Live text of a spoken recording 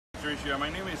Patricia. My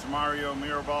name is Mario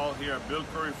Mirabal here at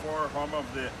Currie 4, home of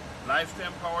the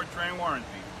lifetime powertrain warranty.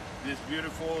 This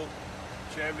beautiful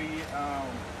Chevy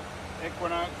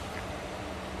Equinox.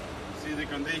 See the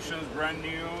conditions, brand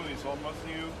new, it's almost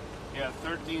new. Yeah,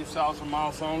 13,000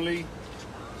 miles only.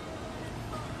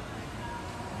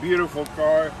 Beautiful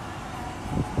car.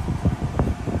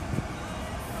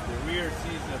 The rear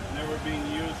seats have never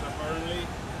been used apparently.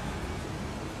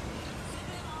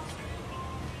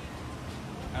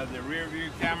 Has the rear view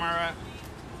camera.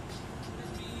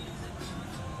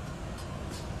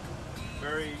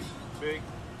 Very big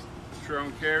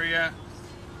trunk area.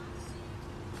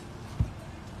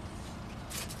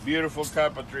 Beautiful car,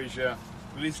 Patricia.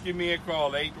 Please give me a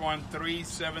call,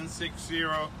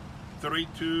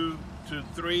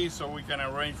 813-760-3223, so we can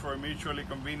arrange for a mutually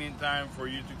convenient time for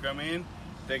you to come in,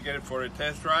 take it for a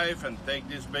test drive, and take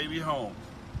this baby home.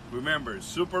 Remember,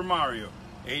 Super Mario,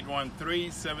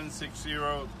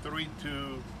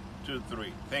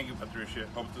 813-760-3223. Thank you, Patricia.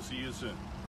 Hope to see you soon.